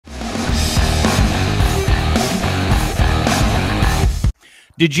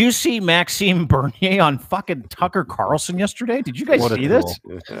Did you see Maxime Bernier on fucking Tucker Carlson yesterday? Did you guys see this?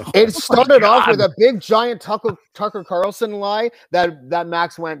 It started off with a big giant Tucker Carlson lie that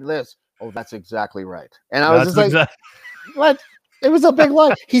Max went this. Oh, that's exactly right. And I was just like, what? It was a big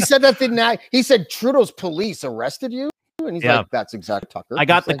lie. He said that he said Trudeau's police arrested you. And he's like, that's exactly Tucker. I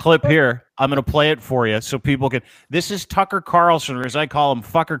got the clip here. I'm going to play it for you so people can. This is Tucker Carlson, or as I call him,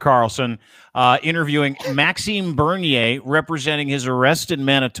 Fucker Carlson, interviewing Maxime Bernier, representing his arrest in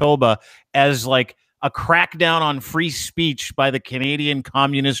Manitoba as like a crackdown on free speech by the Canadian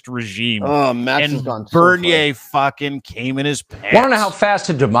communist regime. Oh, Max and Bernier fucking came in his pants. Want to know how fast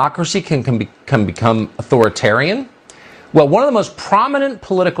a democracy can become authoritarian? Well, one of the most prominent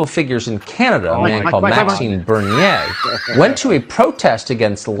political figures in Canada, a man called Maxime Bernier, went to a protest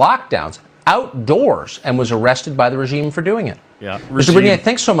against lockdowns outdoors and was arrested by the regime for doing it. Yeah, Mr. Bernier,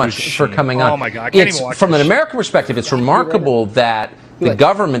 thanks so much for coming on. Oh my God, I can't even watch from this. an American perspective, it's remarkable that the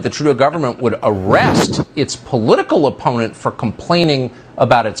government, the Trudeau government, would arrest its political opponent for complaining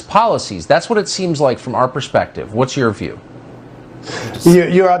about its policies. That's what it seems like from our perspective. What's your view?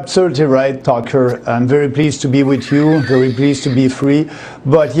 You're absolutely right, Tucker. I'm very pleased to be with you, very pleased to be free.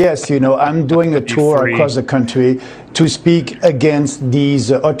 But yes, you know, I'm doing a tour across the country to speak against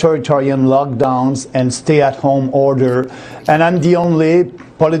these authoritarian lockdowns and stay-at-home order. And I'm the only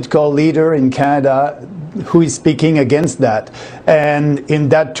political leader in Canada who is speaking against that. And in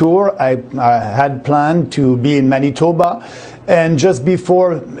that tour, I had planned to be in Manitoba. And just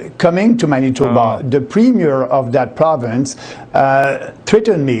before coming to Manitoba, the premier of that province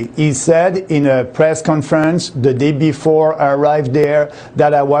threatened me. He said in a press conference the day before I arrived there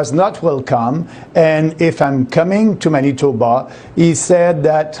that I was not welcome. And if I'm coming to Manitoba, he said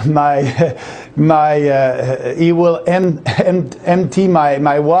that he will empty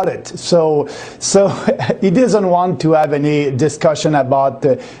my wallet. So he doesn't want to have any discussion about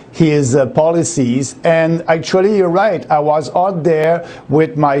his policies. And actually, you're right. I was out there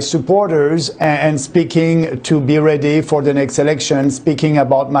with my supporters and speaking to be ready for the next election, speaking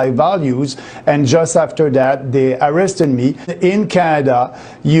about my values. And just after that, they arrested me. In Canada,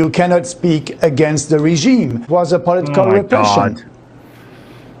 you cannot speak against the regime. It was a political repression.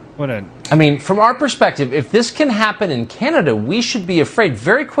 I mean, from our perspective, if this can happen in Canada, we should be afraid.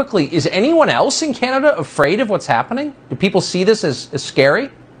 Very quickly, is anyone else in Canada afraid of what's happening? Do people see this as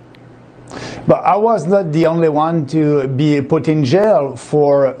scary? But I was not the only one to be put in jail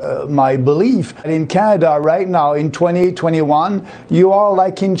for my belief. In Canada right now, in 2021, you are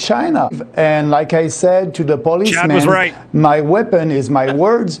like in China. And like I said to the policeman, my weapon is my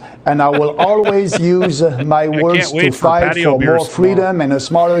words, and I will always use my words to fight for more freedom and a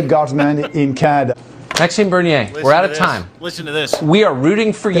smaller government in Canada. Maxime Bernier, we're out of time. Listen to this. We are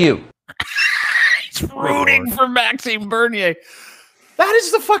rooting for you. He's rooting for Maxime Bernier. That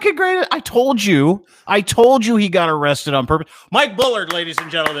is the fucking greatest. I told you he got arrested on purpose. Mike Bullard, ladies and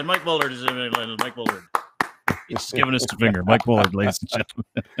gentlemen. Mike Bullard is Mike Bullard. He's giving us the finger. Mike Bullard, ladies and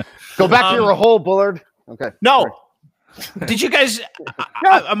gentlemen. Go back to your hole, Bullard. Okay. No. Did you guys?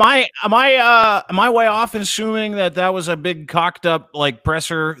 Am I way off in assuming that was a big cocked up like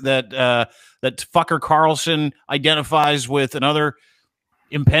presser that that Fucker Carlson identifies with another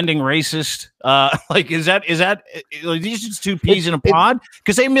impending racist? Like, is that these just two peas in a pod?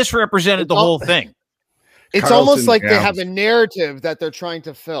 Because they misrepresented the whole thing. It's Carlson, almost like they have a narrative that they're trying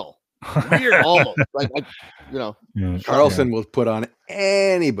to fill. Weird, almost like you know. Carlson will put on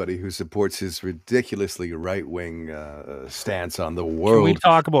anybody who supports his ridiculously right-wing stance on the world. Can we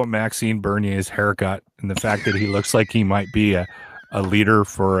talk about Maxime Bernier's haircut and the fact that he looks like he might be a leader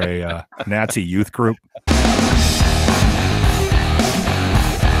for a Nazi youth group?